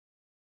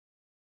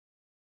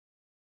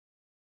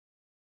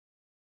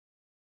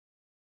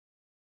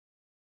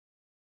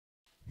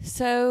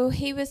So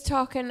he was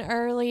talking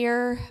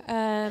earlier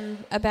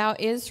about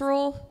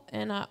Israel,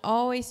 and I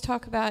always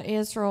talk about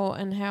Israel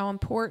and how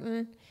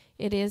important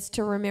it is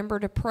to remember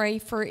to pray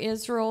for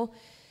Israel.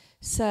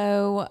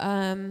 So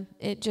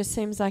it just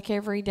seems like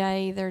every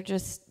day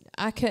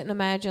I couldn't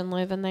imagine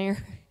living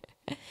there.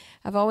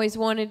 I've always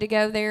wanted to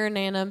go there.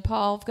 Nana and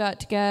Paul have got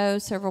to go.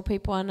 Several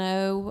people I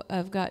know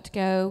have got to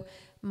go.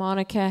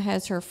 Monica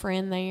has her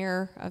friend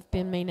there. I've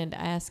been meaning to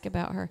ask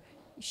about her.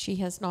 She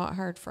has not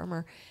heard from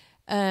her.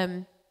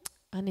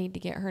 I need to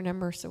get her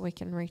number so we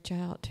can reach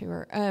out to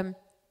her.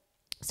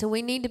 So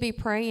we need to be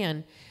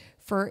praying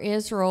for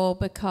Israel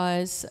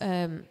because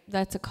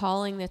that's a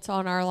calling that's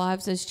on our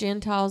lives as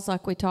Gentiles,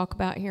 like we talk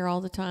about here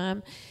all the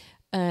time.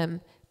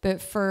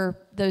 But for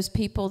those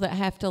people that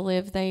have to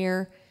live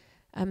there,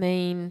 I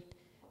mean,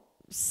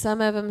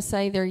 some of them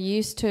say they're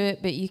used to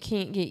it, but you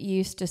can't get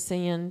used to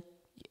seeing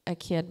a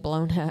kid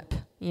blown up.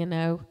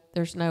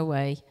 There's no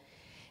way.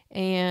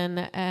 And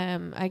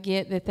I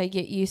get that they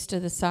get used to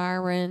the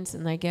sirens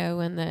and they go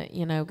in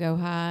go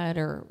hide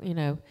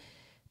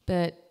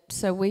but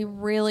so we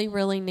really,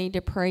 really need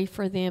to pray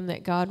for them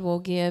that God will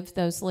give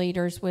those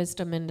leaders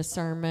wisdom and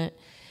discernment.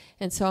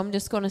 And so I'm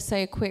just going to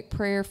say a quick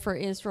prayer for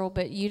Israel,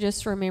 but you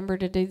just remember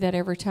to do that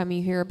every time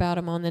you hear about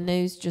them on the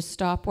news. Just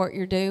stop what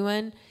you're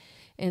doing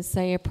and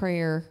say a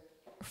prayer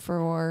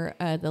for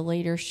the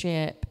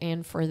leadership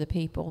and for the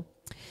people.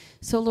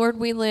 So, Lord,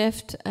 we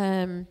lift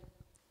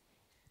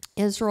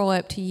Israel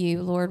up to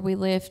you, Lord. We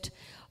lift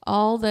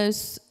all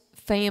those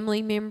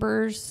family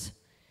members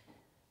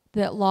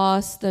that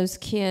lost those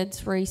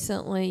kids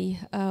recently.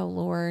 Oh,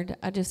 Lord,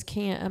 I just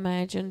can't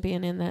imagine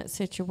being in that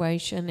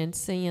situation and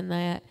seeing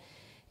that,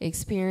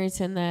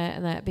 experiencing that,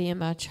 and that being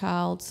my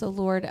child. So,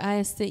 Lord, I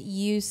ask that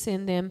you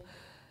send them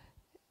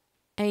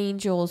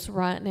angels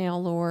right now,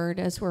 Lord,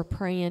 as we're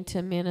praying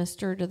to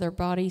minister to their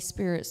body,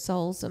 spirit,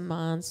 souls, and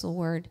minds,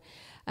 Lord.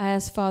 I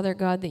ask, Father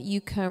God, that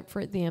you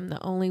comfort them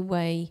the only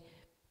way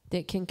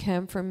that can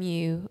come from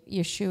you,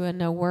 Yeshua.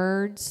 No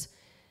words,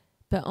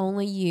 but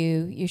only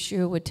you.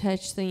 Yeshua would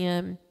touch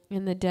them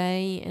in the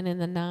day and in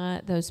the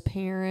night, those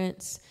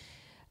parents,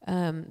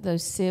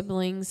 those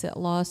siblings that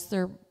lost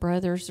their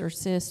brothers or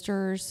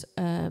sisters.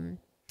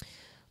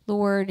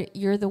 Lord,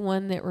 you're the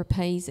one that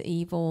repays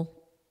evil.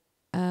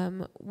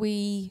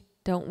 We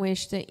don't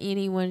wish that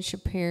anyone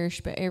should perish,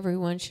 but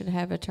everyone should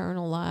have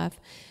eternal life.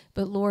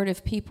 But Lord,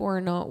 if people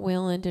are not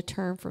willing to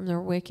turn from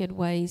their wicked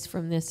ways,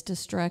 from this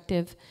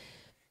destructive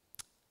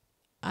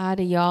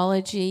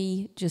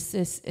ideology,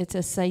 it's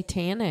a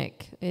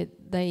satanic.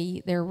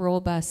 They're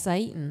ruled by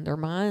Satan. Their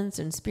minds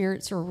and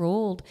spirits are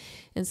ruled.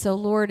 And so,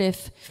 Lord,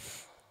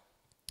 if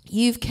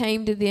you've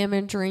came to them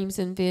in dreams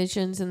and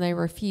visions and they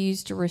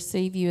refuse to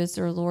receive you as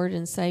their Lord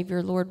and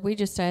Savior, Lord, we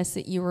just ask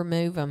that you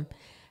remove them.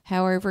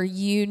 However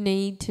you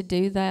need to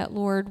do that,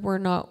 Lord. We're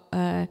not,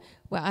 I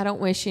don't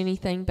wish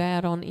anything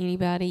bad on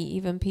anybody,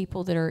 even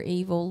people that are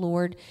evil,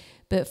 Lord.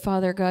 But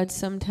Father God,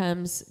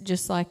 sometimes,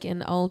 just like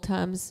in old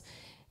times,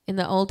 in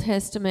the Old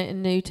Testament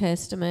and New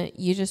Testament,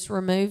 you just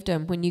removed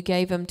them when you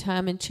gave them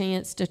time and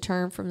chance to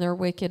turn from their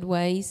wicked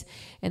ways,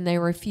 and they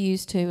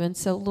refused to. And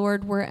so,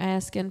 Lord, we're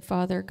asking,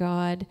 Father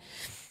God,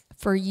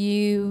 for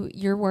you.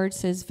 Your word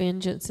says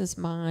vengeance is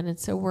mine. And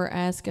so we're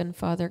asking,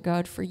 Father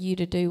God, for you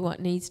to do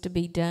what needs to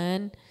be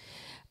done.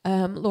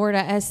 Lord, I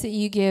ask that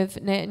you give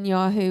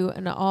Netanyahu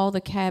and all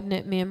the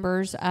cabinet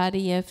members,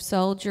 IDF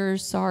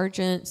soldiers,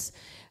 sergeants,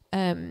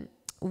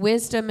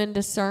 wisdom and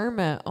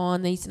discernment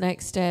on these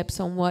next steps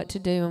on what to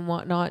do and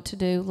what not to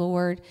do,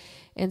 Lord.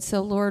 And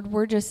so, Lord,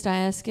 we're just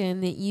asking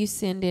that you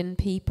send in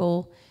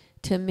people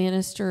to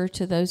minister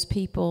to those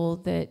people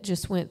that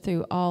just went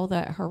through all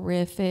that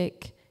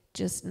horrific,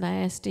 just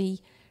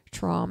nasty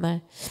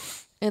trauma.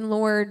 And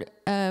Lord,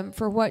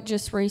 for what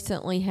just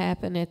recently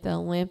happened at the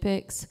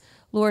Olympics,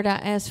 Lord, I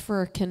ask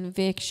for a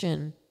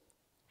conviction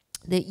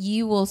that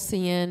you will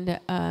send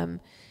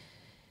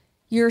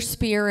your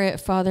spirit,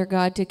 Father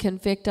God, to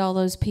convict all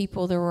those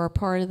people that were a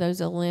part of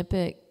those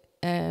Olympic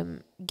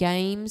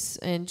games,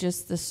 and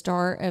just the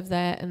start of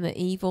that and the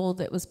evil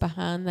that was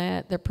behind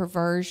that, the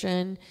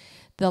perversion,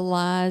 the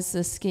lies,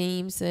 the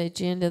schemes, the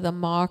agenda, the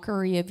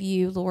mockery of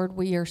you. Lord,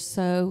 we are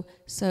so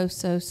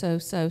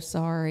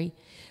sorry.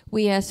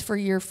 We ask for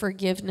your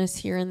forgiveness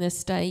here in the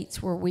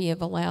States where we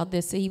have allowed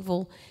this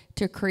evil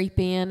to creep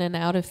in, and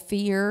out of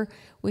fear,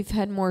 we've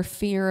had more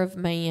fear of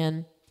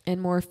man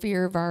and more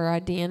fear of our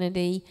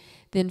identity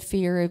than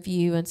fear of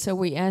you. And so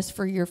we ask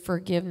for your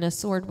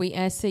forgiveness, Lord. We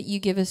ask that you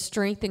give us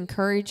strength and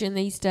courage in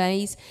these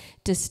days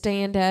to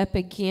stand up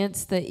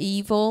against the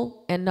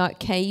evil and not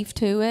cave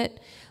to it.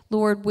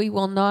 Lord, we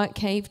will not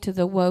cave to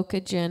the woke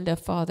agenda,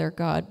 Father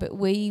God, but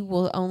we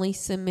will only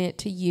submit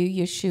to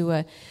you,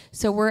 Yeshua.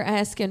 So we're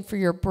asking for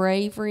your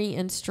bravery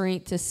and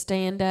strength to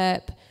stand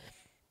up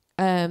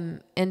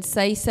and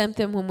say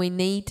something when we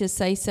need to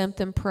say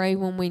something, pray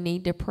when we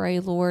need to pray,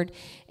 Lord,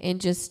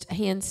 and just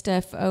hand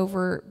stuff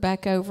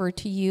back over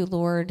to you,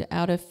 Lord,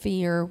 out of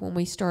fear when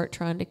we start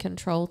trying to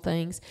control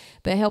things.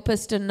 But help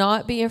us to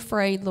not be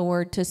afraid,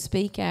 Lord, to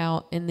speak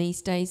out in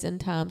these days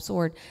and times,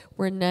 Lord.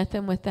 We're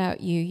nothing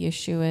without you,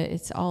 Yeshua.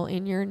 It's all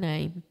in your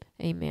name.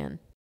 Amen.